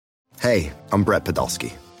Hey, I'm Brett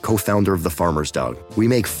Podolsky, co-founder of The Farmer's Dog. We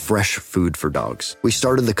make fresh food for dogs. We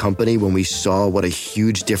started the company when we saw what a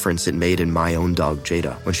huge difference it made in my own dog,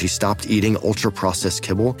 Jada, when she stopped eating ultra-processed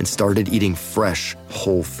kibble and started eating fresh,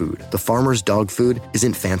 whole food. The Farmer's Dog food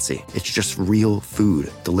isn't fancy. It's just real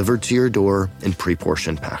food delivered to your door in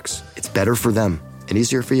pre-portioned packs. It's better for them and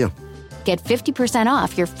easier for you. Get 50%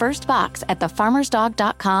 off your first box at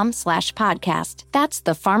thefarmersdog.com/podcast. That's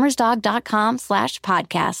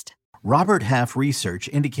thefarmersdog.com/podcast. Robert Half research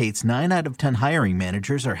indicates 9 out of 10 hiring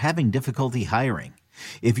managers are having difficulty hiring.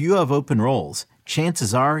 If you have open roles,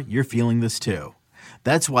 chances are you're feeling this too.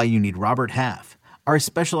 That's why you need Robert Half. Our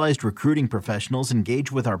specialized recruiting professionals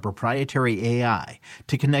engage with our proprietary AI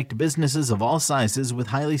to connect businesses of all sizes with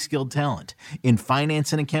highly skilled talent in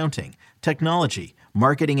finance and accounting, technology,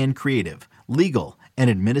 marketing and creative, legal, and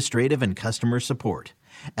administrative and customer support.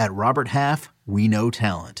 At Robert Half, we know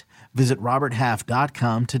talent. Visit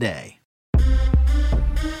roberthalf.com today.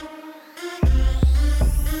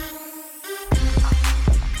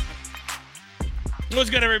 What's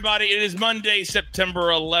good, everybody? It is Monday,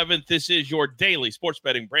 September 11th. This is your daily sports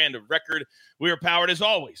betting brand of record. We are powered, as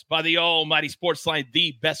always, by the almighty Sportsline,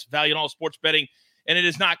 the best value in all sports betting, and it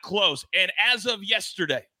is not close. And as of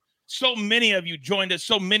yesterday, so many of you joined us,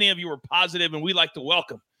 so many of you were positive, and we like to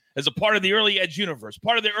welcome, as a part of the Early Edge universe,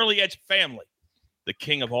 part of the Early Edge family, the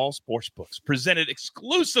king of all sports books, presented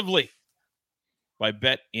exclusively by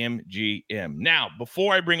BetMGM. Now,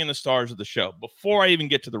 before I bring in the stars of the show, before I even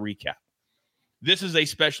get to the recap, this is a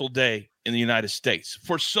special day in the United States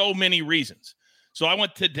for so many reasons. So I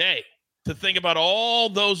want today to think about all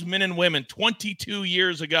those men and women 22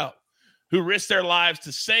 years ago who risked their lives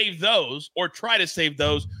to save those or try to save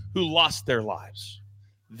those who lost their lives.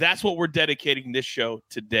 That's what we're dedicating this show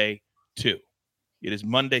today to. It is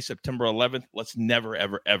Monday, September 11th. Let's never,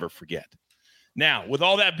 ever, ever forget. Now, with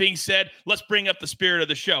all that being said, let's bring up the spirit of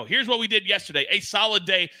the show. Here's what we did yesterday. A solid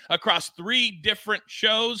day across 3 different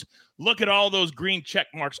shows. Look at all those green check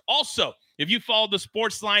marks. Also, if you followed the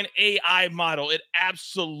Sportsline AI model, it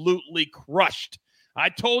absolutely crushed. I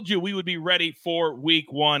told you we would be ready for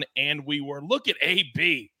week 1, and we were. Look at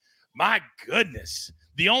AB. My goodness.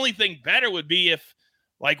 The only thing better would be if,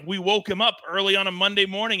 we woke him up early on a Monday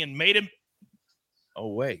morning and made him.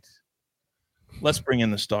 Oh, wait. Let's bring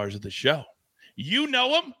in the stars of the show. You know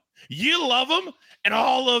them, you love them, and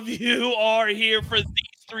all of you are here for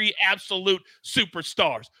these 3 absolute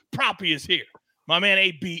superstars. Proppy is here. My man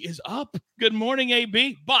AB is up. Good morning,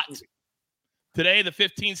 AB. But today, the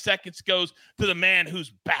 15 seconds goes to the man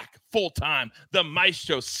who's back full-time, the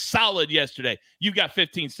Maestro. Solid yesterday. You got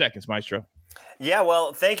 15 seconds, Maestro. Yeah,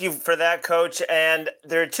 well, thank you for that, Coach. And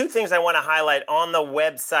there are 2 things I want to highlight on the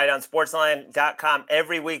website on sportsline.com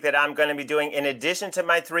every week that I'm going to be doing. In addition to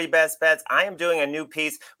my 3 best bets, I am doing a new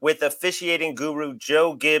piece with officiating guru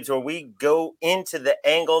Joe Gibbs, where we go into the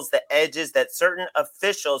angles, the edges that certain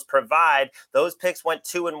officials provide. Those picks went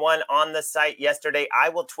 2-1 on the site yesterday. I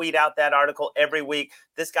will tweet out that article every week.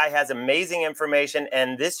 This guy has amazing information,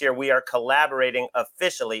 and this year we are collaborating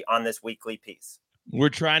officially on this weekly piece. We're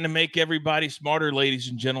trying to make everybody smarter, ladies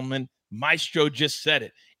and gentlemen. Maestro just said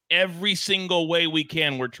it. Every single way we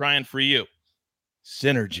can, we're trying for you.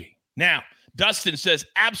 Synergy. Now, Dustin says,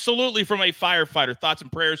 absolutely from a firefighter. Thoughts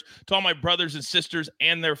and prayers to all my brothers and sisters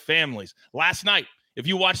and their families. Last night, if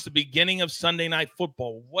you watched the beginning of Sunday Night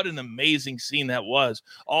Football, what an amazing scene that was.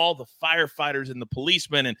 All the firefighters and the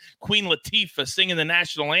policemen and Queen Latifah singing the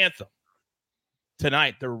national anthem.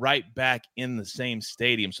 Tonight, they're right back in the same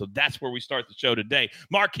stadium. So that's where we start the show today.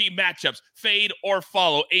 Marquee matchups, fade or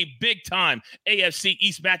follow. A big-time AFC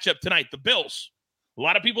East matchup tonight. The Bills. A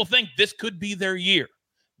lot of people think this could be their year.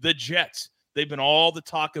 The Jets. They've been all the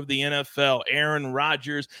talk of the NFL. Aaron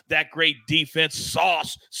Rodgers, that great defense.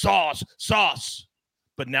 Sauce.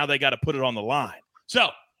 But now they got to put it on the line. So,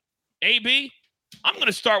 AB, I'm going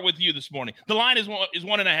to start with you this morning. The line is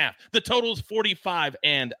 1.5. The total is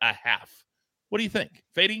 45.5. What do you think?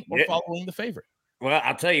 Fading or following the favorite? Well,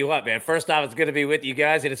 I'll tell you what, man. First off, it's good to be with you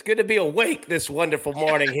guys, and it's good to be awake this wonderful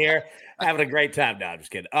morning here. Having a great time. No, I'm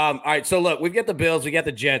just kidding. All right, so look, we've got the Bills, we got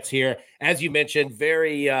the Jets here. As you mentioned,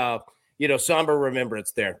 very, somber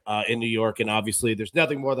remembrance there in New York, and obviously there's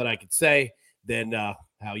nothing more that I could say than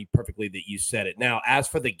how you perfectly that you said it. Now, as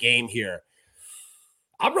for the game here,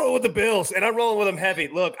 I'm rolling with the Bills, and I'm rolling with them heavy.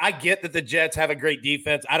 Look, I get that the Jets have a great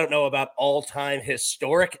defense. I don't know about all-time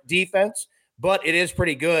historic defense, but it is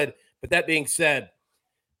pretty good. But that being said,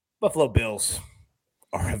 Buffalo Bills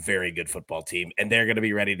are a very good football team, and they're going to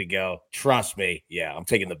be ready to go. Trust me. Yeah, I'm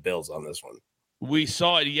taking the Bills on this one. We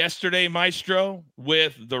saw it yesterday, Maestro,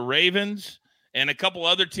 with the Ravens and a couple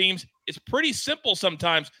other teams, it's pretty simple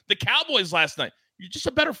sometimes. The Cowboys last night, you're just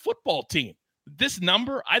a better football team. This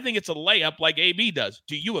number, I think it's a layup like AB does.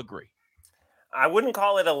 Do you agree? I wouldn't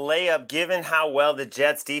call it a layup given how well the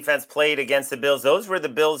Jets defense played against the Bills. Those were the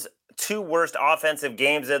Bills' two worst offensive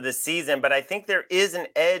games of the season, but I think there is an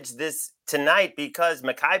edge tonight because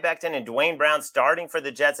Mekhi Becton and Dwayne Brown starting for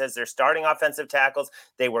the Jets as their starting offensive tackles.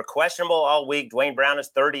 They were questionable all week. Dwayne Brown is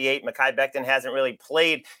 38. Mekhi Becton hasn't really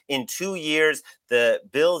played in 2 years. The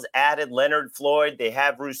Bills added Leonard Floyd. They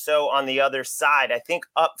have Rousseau on the other side. I think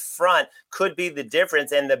up front could be the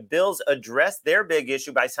difference, and the Bills addressed their big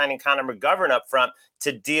issue by signing Connor McGovern up front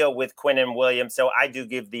to deal with Quinnen Williams, so I do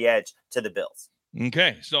give the edge to the Bills.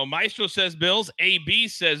 Okay, so Maestro says Bills, AB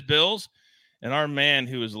says Bills, and our man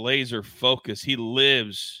who is laser focused, he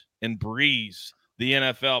lives and breathes the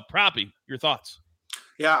NFL. Proppy, your thoughts?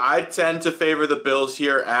 Yeah, I tend to favor the Bills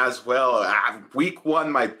here as well. Week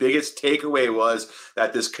 1, my biggest takeaway was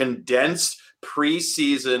that this condensed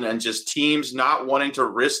preseason and just teams not wanting to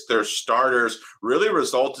risk their starters really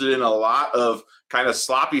resulted in a lot of kind of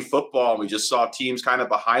sloppy football. We just saw teams kind of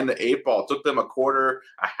behind the 8 ball. It took them a quarter,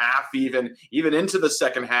 a half, even into the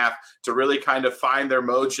second half to really kind of find their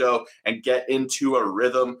mojo and get into a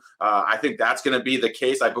rhythm. I think that's going to be the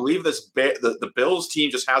case. I believe the Bills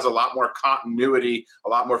team just has a lot more continuity, a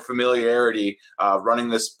lot more familiarity running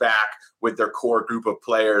this back with their core group of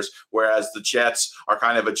players, whereas the Jets are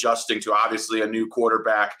kind of adjusting to obviously a new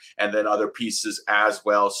quarterback and then other pieces as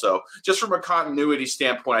well. So just from a continuity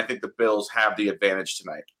standpoint, I think the Bills have the advantage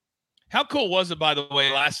tonight. How cool was it, by the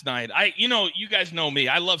way, last night? You guys know me.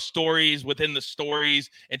 I love stories within the stories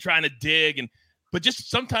and trying to dig, but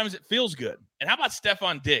just sometimes it feels good. And how about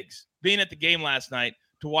Stephon Diggs being at the game last night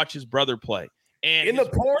to watch his brother play? And in the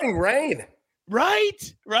pouring rain.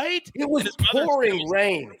 Right. It was pouring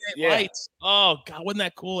rain. Yeah. Lights. Oh, God, wasn't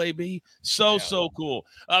that cool, AB? So cool.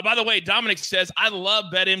 By the way, Dominic says, I love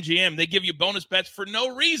BetMGM. They give you bonus bets for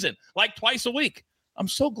no reason, like twice a week. I'm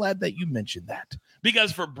so glad that you mentioned that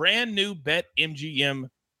because for brand new BetMGM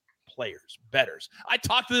players, bettors, I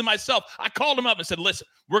talked to them myself. I called them up and said, listen,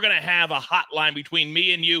 we're going to have a hotline between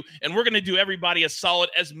me and you, and we're going to do everybody a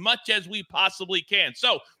solid as much as we possibly can.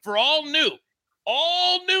 So for all new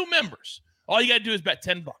members, all you got to do is bet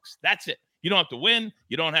 $10. That's it. You don't have to win.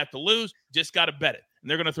 You don't have to lose. Just got to bet it. And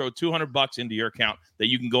they're going to throw $200 into your account that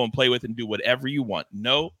you can go and play with and do whatever you want.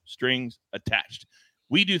 No strings attached.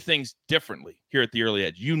 We do things differently here at the Early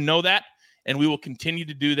Edge. You know that, and we will continue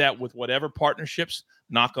to do that with whatever partnerships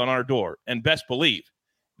knock on our door. And best believe,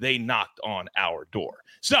 they knocked on our door.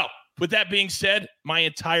 So with that being said, my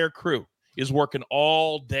entire crew is working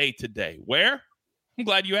all day today. Where? I'm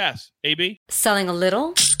glad you asked, AB. Selling a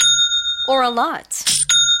little or a lot?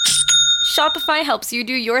 Shopify helps you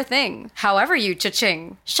do your thing, however you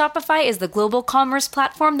cha-ching. Shopify is the global commerce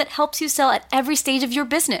platform that helps you sell at every stage of your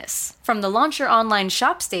business. From the launch your online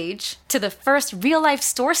shop stage, to the first real-life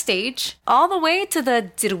store stage, all the way to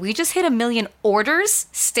the did we just hit 1 million orders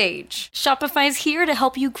stage. Shopify's here to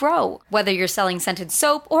help you grow. Whether you're selling scented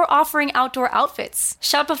soap or offering outdoor outfits,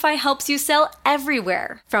 Shopify helps you sell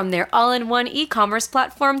everywhere. From their all-in-one e-commerce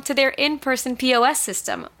platform to their in-person POS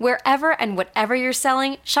system, wherever and whatever you're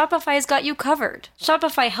selling, Shopify's got you covered.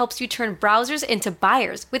 Shopify helps you turn browsers into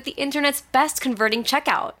buyers with the internet's best converting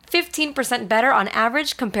checkout. 15% better on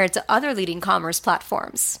average compared to other leading commerce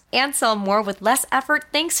platforms. And sell more with less effort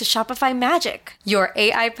thanks to Shopify Magic, your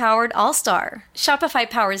AI-powered all-star. Shopify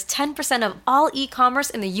powers 10% of all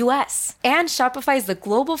e-commerce in the U.S. And Shopify is the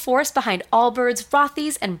global force behind Allbirds,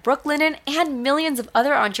 Rothy's, and Brooklinen, and millions of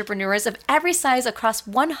other entrepreneurs of every size across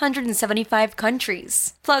 175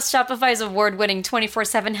 countries. Plus, Shopify's award-winning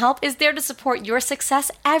 24/7 help is there to support your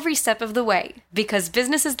success every step of the way. Because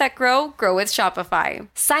businesses that grow with Shopify.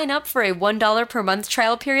 Sign up for a $1 per month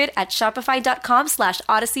trial period at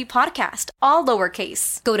shopify.com/Odyssey Podcast, all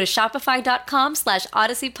lowercase. Go to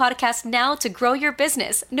shopify.com/Odyssey Podcast now to grow your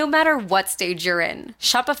business, no matter what stage you're in.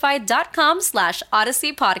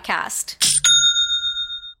 Shopify.com/Odyssey Podcast.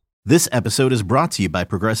 This episode is brought to you by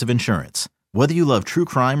Progressive Insurance. Whether you love true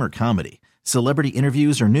crime or comedy, celebrity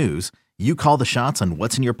interviews or news, you call the shots on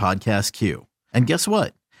what's in your podcast queue. And guess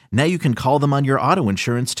what? Now you can call them on your auto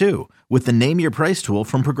insurance too with the Name Your Price tool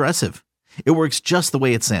from Progressive. It works just the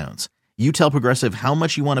way it sounds. You tell Progressive how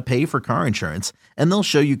much you want to pay for car insurance, and they'll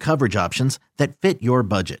show you coverage options that fit your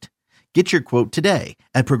budget. Get your quote today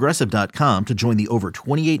at Progressive.com to join the over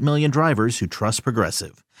 28 million drivers who trust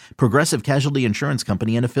Progressive. Progressive Casualty Insurance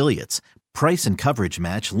Company and Affiliates. Price and coverage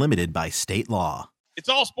match limited by state law. It's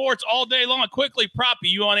all sports all day long. Quickly, Proppy,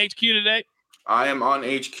 you on HQ today? I am on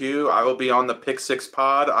HQ. I will be on the Pick Six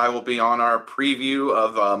pod. I will be on our preview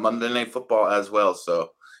of Monday Night Football as well.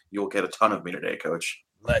 So you'll get a ton of me today, Coach.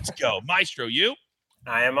 Let's go. Maestro, you?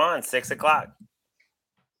 I am on 6 o'clock.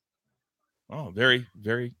 Oh, very,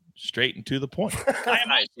 very straight and to the point. I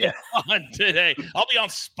am on today. I'll be on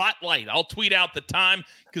Spotlight. I'll tweet out the time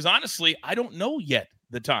because honestly, I don't know yet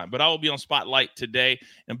the time, but I will be on Spotlight today.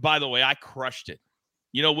 And by the way, I crushed it.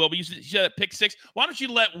 You know, Will, you said Pick Six. Why don't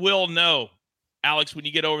you let Will know, Alex, when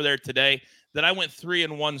you get over there today, that I went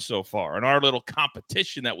 3-1 so far in our little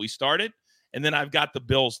competition that we started. And then I've got the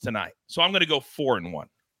Bills tonight. So I'm going to go 4-1.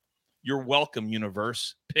 You're welcome,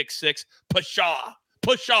 universe. Pick Six. Pshaw.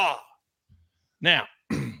 Now,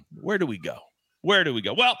 where do we go?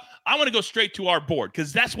 Well, I want to go straight to our board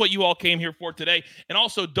because that's what you all came here for today. And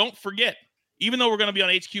also, don't forget, even though we're going to be on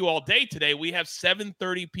HQ all day today, we have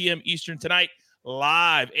 7:30 p.m. Eastern tonight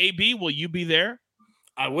live. AB, will you be there?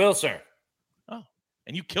 I will, sir. Oh,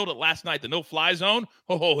 and you killed it last night. The no-fly zone.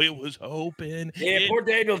 Oh, it was open. Yeah, poor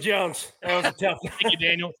Daniel Jones. That was a tough one. Thank you,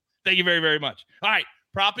 Daniel. Thank you very, very much. All right,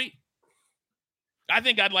 Proppy. I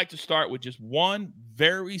think I'd like to start with just one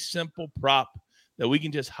very simple prop that we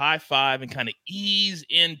can just high five and kind of ease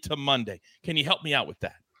into Monday. Can you help me out with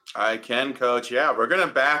that? I can, Coach. Yeah, we're going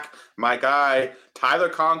to back my guy, Tyler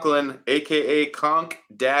Conklin, a.k.a. Conk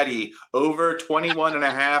Daddy, over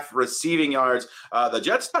 21.5 receiving yards. The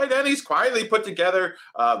Jets tight end, he's quietly put together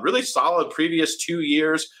really solid previous 2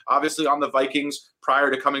 years, obviously on the Vikings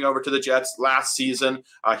prior to coming over to the Jets last season.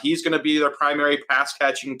 He's going to be their primary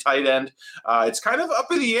pass-catching tight end. It's kind of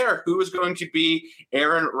up in the air who is going to be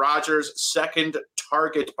Aaron Rodgers' second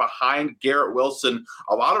target behind Garrett Wilson.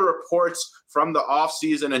 A lot of reports from the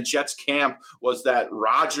offseason and Jets camp was that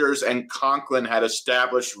Rodgers and Conklin had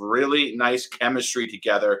established really nice chemistry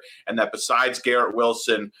together, and that besides Garrett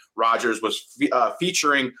Wilson, Rodgers was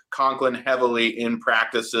featuring Conklin heavily in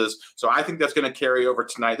practices. So I think that's going to carry over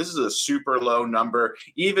tonight. This is a super low number,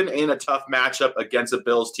 even in a tough matchup against a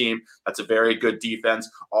Bills team. That's a very good defense,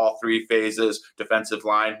 all three phases, defensive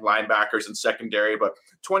line, linebackers, and secondary. But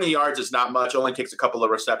 20 yards is not much, only takes a couple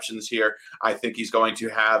of receptions here. I think he's going to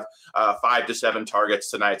have 5 to 7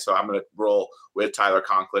 targets tonight. So I'm going to roll with Tyler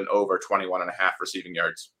Conklin over 21.5 receiving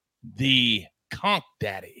yards. The Conk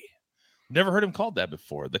Daddy. Never heard him called that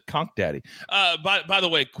before. The Conk Daddy. By the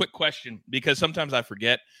way, quick question, because sometimes I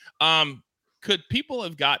forget. Could people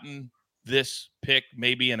have gotten this pick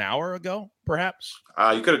maybe an hour ago, perhaps?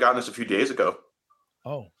 You could have gotten this a few days ago.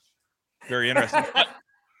 Oh, very interesting.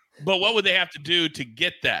 But what would they have to do to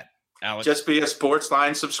get that, Alex? Just be a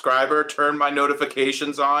Sportsline subscriber, turn my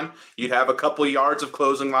notifications on. You'd have a couple yards of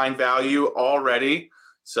closing line value already.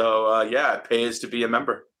 So, it pays to be a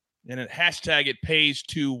member. And it pays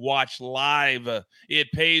to watch live.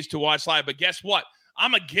 It pays to watch live. But guess what?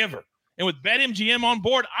 I'm a giver. And with BetMGM on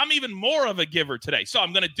board, I'm even more of a giver today. So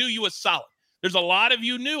I'm going to do you a solid. There's a lot of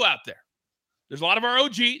you new out there. There's a lot of our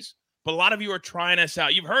OGs, but a lot of you are trying us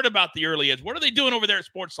out. You've heard about the early ads. What are they doing over there at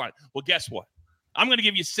Sportsline? Well, guess what? I'm going to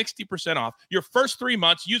give you 60% off your first 3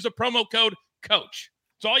 months. Use the promo code COACH.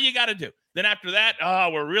 That's all you got to do. Then after that,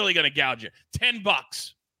 we're really going to gouge you.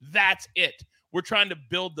 $10. That's it. We're trying to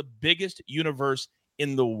build the biggest universe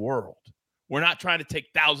in the world. We're not trying to take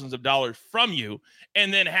thousands of dollars from you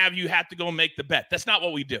and then have you have to go make the bet. That's not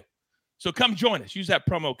what we do. So come join us. Use that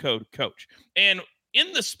promo code COACH. And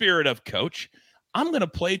in the spirit of Coach, I'm going to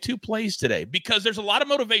play 2 plays today because there's a lot of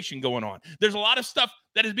motivation going on. There's a lot of stuff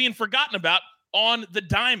that is being forgotten about on the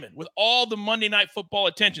diamond with all the Monday Night Football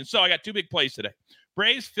attention. So I got 2 big plays today.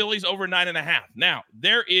 Braves, Phillies over 9.5. Now,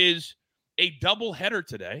 there is a doubleheader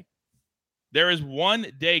today. There is 1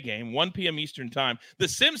 day game, 1 p.m. Eastern time. The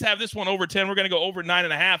Sims have this one over 10. We're going to go over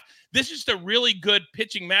 9.5. This is just a really good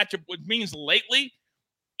pitching matchup, which means lately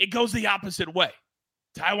it goes the opposite way.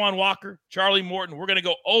 Taijuan Walker, Charlie Morton, we're going to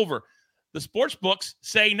go over. The sports books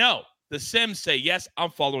say no. The Sims say yes.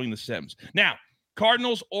 I'm following the Sims. Now,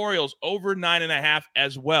 Cardinals, Orioles over 9.5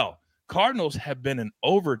 as well. Cardinals have been an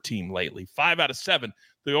over team lately, 5 out of 7.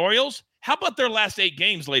 The Orioles, how about their last 8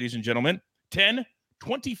 games, ladies and gentlemen? 10,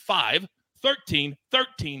 25, 13,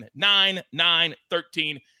 13, 9, 9,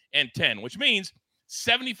 13, and 10, which means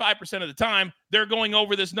 75% of the time they're going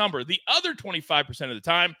over this number. The other 25% of the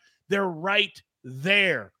time, they're right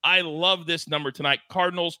there. I love this number tonight.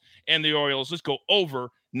 Cardinals and the Orioles. Let's go over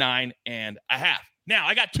 9.5. Now,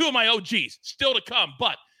 I got 2 of my OGs still to come,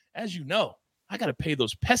 but as you know, I got to pay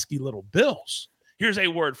those pesky little bills. Here's a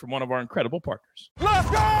word from one of our incredible partners. Let's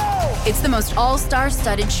go! It's the most all-star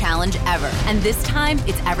studded challenge ever. And this time,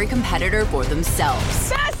 it's every competitor for themselves.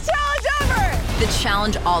 Best challenge ever! The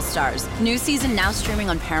Challenge All-Stars. New season now streaming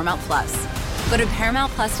on Paramount+. Go to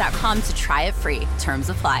ParamountPlus.com to try it free. Terms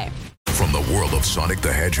apply. From the world of Sonic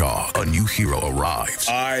the Hedgehog, a new hero arrives.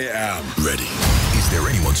 I am ready. Is there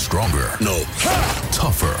anyone stronger? No.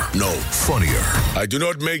 Tougher? No. Funnier? I do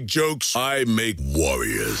not make jokes. I make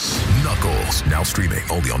warriors. Knuckles, now streaming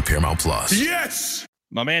only on Paramount Plus. Yes!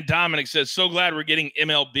 My man Dominic says, so glad we're getting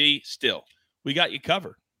MLB still. We got you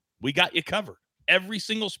covered. We got you covered. Every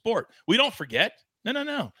single sport. We don't forget.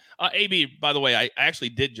 No. AB, by the way, I actually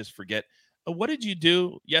did just forget. What did you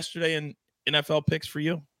do yesterday in NFL picks for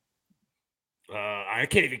you? I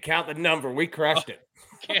can't even count the number. We crushed it.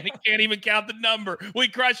 Can't even count the number. We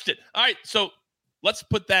crushed it. All right, so let's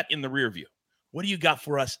put that in the rear view. What do you got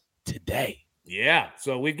for us today? Yeah,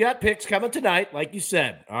 so we've got picks coming tonight, like you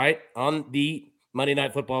said, all right, on the Monday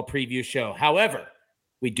Night Football preview show. However,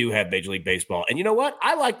 we do have Major League Baseball. And you know what?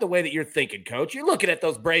 I like the way that you're thinking, Coach. You're looking at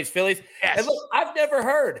those Braves, Phillies. Yes. And look, I've never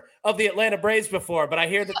heard of the Atlanta Braves before, but I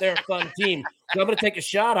hear that they're a fun team. So I'm going to take a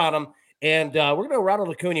shot on them. And we're going to go Ronald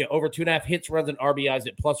Acuna over 2.5 hits, runs, and RBIs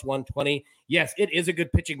at plus 120. Yes, it is a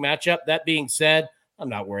good pitching matchup. That being said, I'm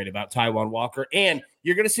not worried about Taijuan Walker. And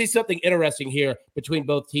you're going to see something interesting here between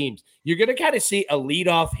both teams. You're going to kind of see a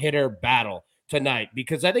leadoff hitter battle tonight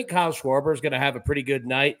because I think Kyle Schwarber is going to have a pretty good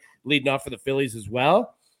night leading off for the Phillies as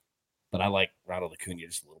well. But I like Ronald Acuna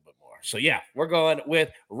just a little bit more. So, yeah, we're going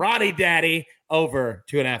with Ronnie Daddy over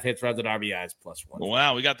 2.5 hits, runs, and RBIs plus 1.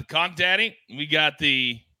 Wow, we got the Conk Daddy. We got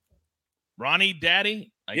the Ronnie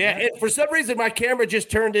Daddy. And for some reason, my camera just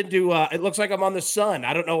turned into, it looks like I'm on the sun.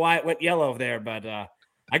 I don't know why it went yellow there, but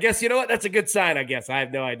I guess, you know what? That's a good sign, I guess. I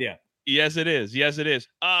have no idea. Yes, it is.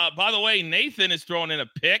 By the way, Nathan is throwing in a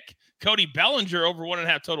pick. Cody Bellinger over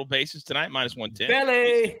 1.5 total bases tonight, minus 110.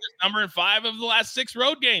 Belly. Number 5 of the last 6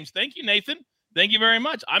 road games. Thank you, Nathan. Thank you very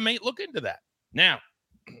much. I may look into that. Now,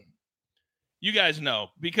 you guys know,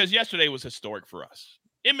 because yesterday was historic for us.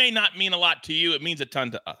 It may not mean a lot to you. It means a ton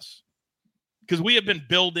to us. Because we have been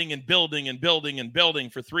building and building and building and building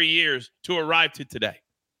for 3 years to arrive to today.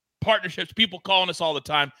 Partnerships, people calling us all the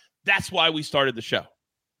time. That's why we started the show.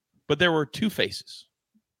 But there were 2 faces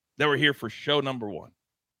that were here for show number 1.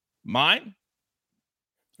 Mine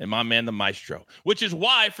and my man, the Maestro, which is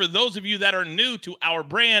why, for those of you that are new to our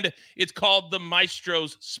brand, it's called the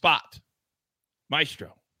Maestro's Spot.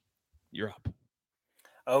 Maestro, you're up.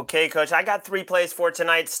 Okay, Coach, I got 3 plays for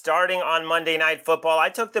tonight, starting on Monday Night Football. I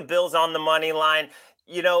took the Bills on the money line.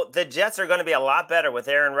 You know, the Jets are going to be a lot better with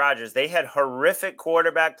Aaron Rodgers. They had horrific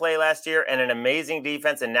quarterback play last year and an amazing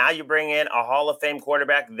defense, and now you bring in a Hall of Fame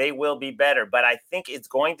quarterback, they will be better. But I think it's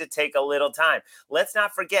going to take a little time. Let's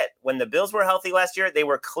not forget, when the Bills were healthy last year, they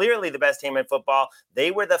were clearly the best team in football.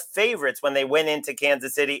 They were the favorites when they went into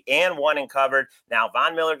Kansas City and won and covered. Now,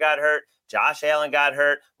 Von Miller got hurt. Josh Allen got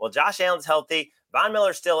hurt. Well, Josh Allen's healthy. Von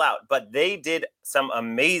Miller's still out, but they did some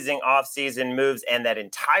amazing offseason moves, and that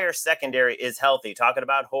entire secondary is healthy. Talking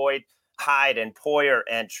about Hyde, and Poyer,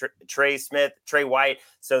 and Trey Smith, Trey White.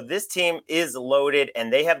 So this team is loaded,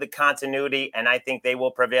 and they have the continuity, and I think they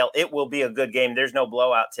will prevail. It will be a good game. There's no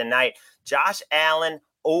blowout tonight. Josh Allen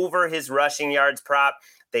over his rushing yards prop.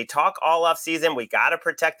 They talk all off season. We got to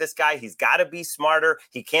protect this guy. He's got to be smarter.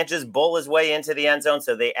 He can't just bull his way into the end zone.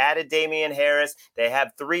 So they added Damian Harris. They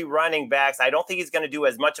have 3 running backs. I don't think he's going to do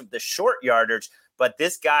as much of the short yardage, but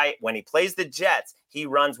this guy, when he plays the Jets, he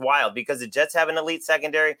runs wild because the Jets have an elite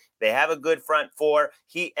secondary. They have a good front 4.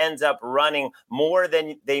 He ends up running more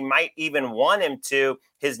than they might even want him to.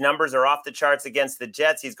 His numbers are off the charts against the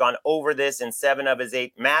Jets. He's gone over this in 7 of his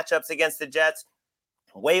 8 matchups against the Jets.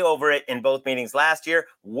 Way over it in both meetings last year,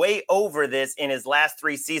 way over this in his last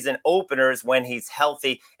 3 season openers when he's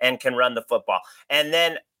healthy and can run the football. And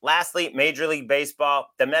then lastly, Major League Baseball,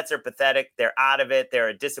 the Mets are pathetic. They're out of it. They're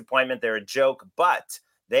a disappointment. They're a joke, but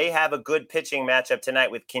they have a good pitching matchup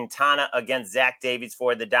tonight with Quintana against Zach Davies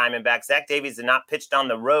for the Diamondbacks. Zach Davies has not pitched on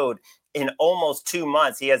the road in almost 2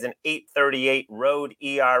 months. He has an 8.38 road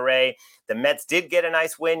ERA. The Mets did get a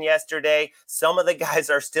nice win yesterday. Some of the guys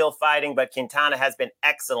are still fighting, but Quintana has been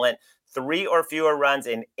excellent. 3 or fewer runs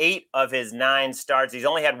in 8 of his 9 starts. He's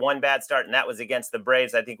only had 1 bad start, and that was against the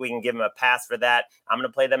Braves. I think we can give him a pass for that. I'm going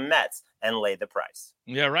to play the Mets and lay the price.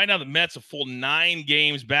 Yeah, right now the Mets a full 9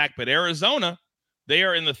 games back, but Arizona, they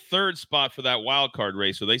are in the 3rd spot for that wild card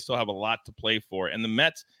race, so they still have a lot to play for. And the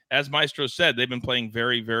Mets, as Maestro said, they've been playing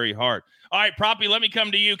very, very hard. All right, Proppy, let me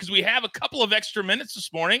come to you because we have a couple of extra minutes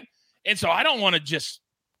this morning, and so I don't want to just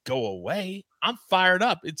go away. I'm fired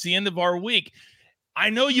up. It's the end of our week. I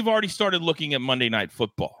know you've already started looking at Monday Night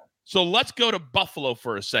Football, so let's go to Buffalo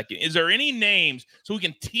for a second. Is there any names, so we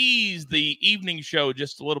can tease the evening show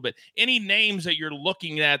just a little bit, any names that you're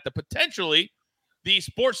looking at that potentially the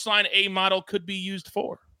Sportsline A model could be used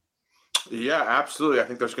for? Yeah, absolutely. I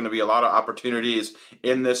think there's going to be a lot of opportunities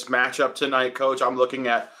in this matchup tonight, Coach. I'm looking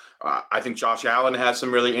at I think Josh Allen has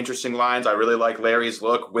some really interesting lines. I really like Larry's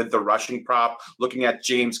look with the rushing prop. Looking at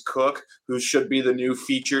James Cook, who should be the new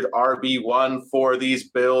featured RB1 for these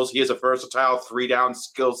Bills. He has a versatile 3-down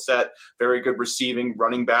skill set, very good receiving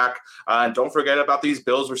running back. And don't forget about these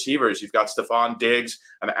Bills receivers. You've got Stephon Diggs,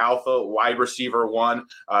 an alpha wide receiver 1.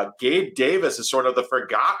 Gabe Davis is sort of the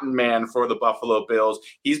forgotten man for the Buffalo Bills.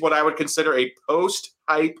 He's what I would consider a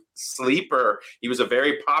post-hype sleeper. He was a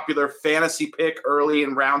very popular fantasy pick early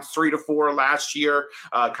in rounds 3 to 4 last year.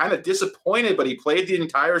 Kind of disappointed, but he played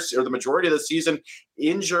the majority of the season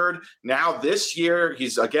injured. Now this year,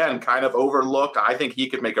 he's again kind of overlooked. I think he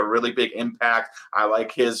could make a really big impact. I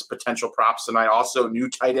like his potential props tonight. Also, new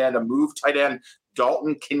tight end, a move tight end,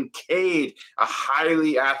 Dalton Kincaid, a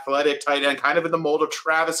highly athletic tight end, kind of in the mold of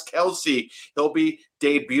Travis Kelce. He'll be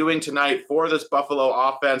debuting tonight for this Buffalo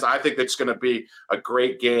offense. I think it's going to be a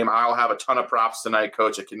great game. I'll have a ton of props tonight,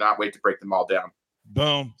 Coach. I cannot wait to break them all down.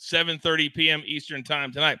 Boom. 7:30 p.m. Eastern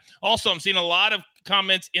time tonight. Also, I'm seeing a lot of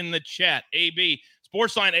comments in the chat. AB,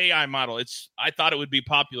 Sportsline AI model. I thought it would be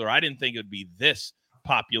popular. I didn't think it would be this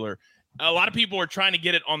popular. A lot of people are trying to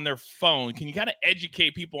get it on their phone. Can you kind of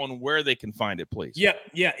educate people on where they can find it, please? Yeah.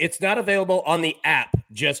 It's not available on the app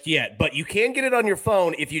just yet, but you can get it on your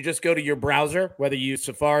phone if you just go to your browser, whether you use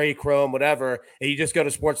Safari, Chrome, whatever, and you just go to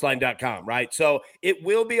sportsline.com, right? So it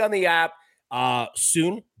will be on the app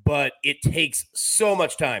soon, but it takes so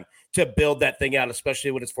much time to build that thing out,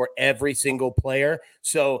 especially when it's for every single player.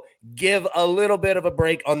 So give a little bit of a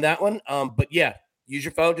break on that one. But yeah, use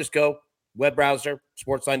your phone. Just go web browser,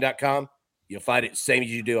 sportsline.com. You'll find it same as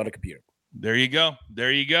you do on a computer. There you go.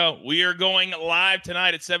 There you go. We are going live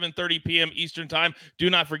tonight at 7:30 p.m. Eastern time. Do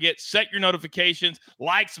not forget, set your notifications,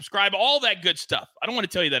 like, subscribe, all that good stuff. I don't want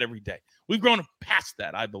to tell you that every day. We've grown past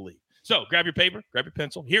that, I believe. So grab your paper, grab your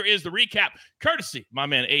pencil. Here is the recap, courtesy my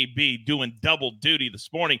man AB doing double duty this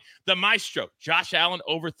morning. The Maestro, Josh Allen,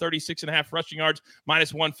 over 36.5 rushing yards,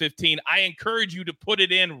 minus 115. I encourage you to put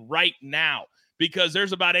it in right now, because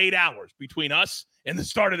there's about 8 hours between us and the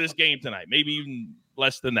start of this game tonight, maybe even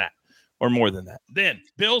less than that or more than that. Then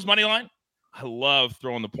Bills money line. I love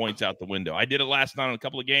throwing the points out the window. I did it last night on a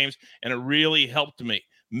couple of games, and it really helped me.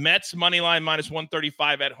 Mets money line minus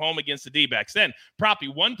 135 at home against the D-backs. Then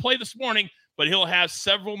Proppy, one play this morning, but he'll have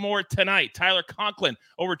several more tonight. Tyler Conklin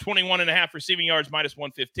over 21.5 receiving yards, minus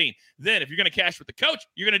 115. Then if you're going to cash with the coach,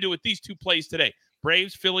 you're going to do with these two plays today.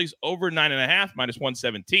 Braves, Phillies over 9.5, minus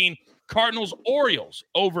 117. Cardinals, Orioles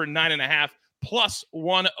over 9.5, plus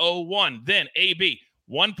 101. Then AB,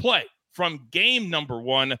 one play from game number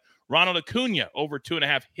 1, Ronald Acuna over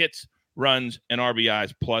 2.5 hits, runs, and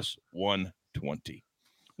RBIs, plus 120.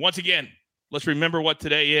 Once again, let's remember what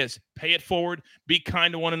today is. Pay it forward. Be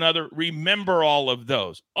kind to one another. Remember all of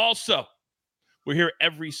those. Also, we're here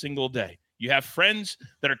every single day. You have friends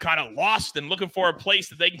that are kind of lost and looking for a place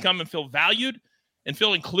that they can come and feel valued and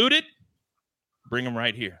feel included. Bring them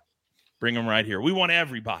right here. Bring them right here. We want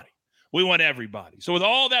everybody. We want everybody. So with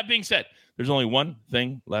all that being said, there's only one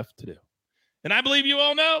thing left to do. And I believe you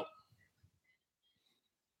all know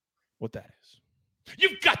what that is.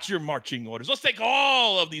 You've got your marching orders. Let's take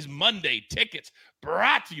all of these Monday tickets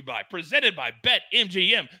presented by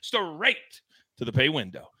BetMGM straight to the pay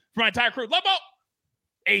window. For my entire crew, Lobo,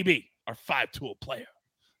 AB, our 5-tool player,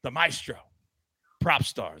 the Maestro, Prop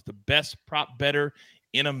Stars, the best prop bettor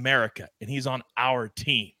in America, and he's on our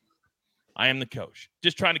team. I am the coach,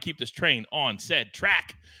 just trying to keep this train on said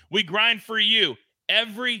track. We grind for you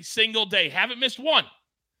every single day. Haven't missed one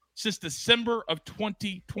since December of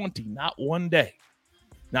 2020. Not one day.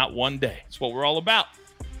 Not one day. It's what we're all about.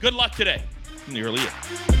 Good luck today in the early year.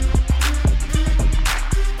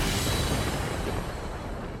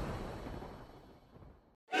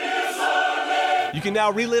 You can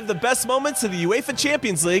now relive the best moments of the UEFA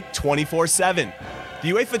Champions League 24/7.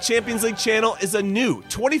 The UEFA Champions League channel is a new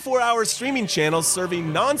 24-hour streaming channel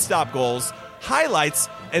serving non-stop goals, highlights,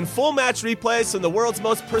 and full match replays from the world's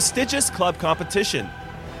most prestigious club competition.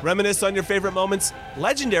 Reminisce on your favorite moments,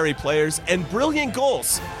 legendary players, and brilliant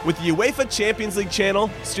goals with the UEFA Champions League channel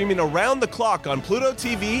streaming around the clock on Pluto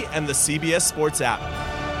TV and the CBS Sports app.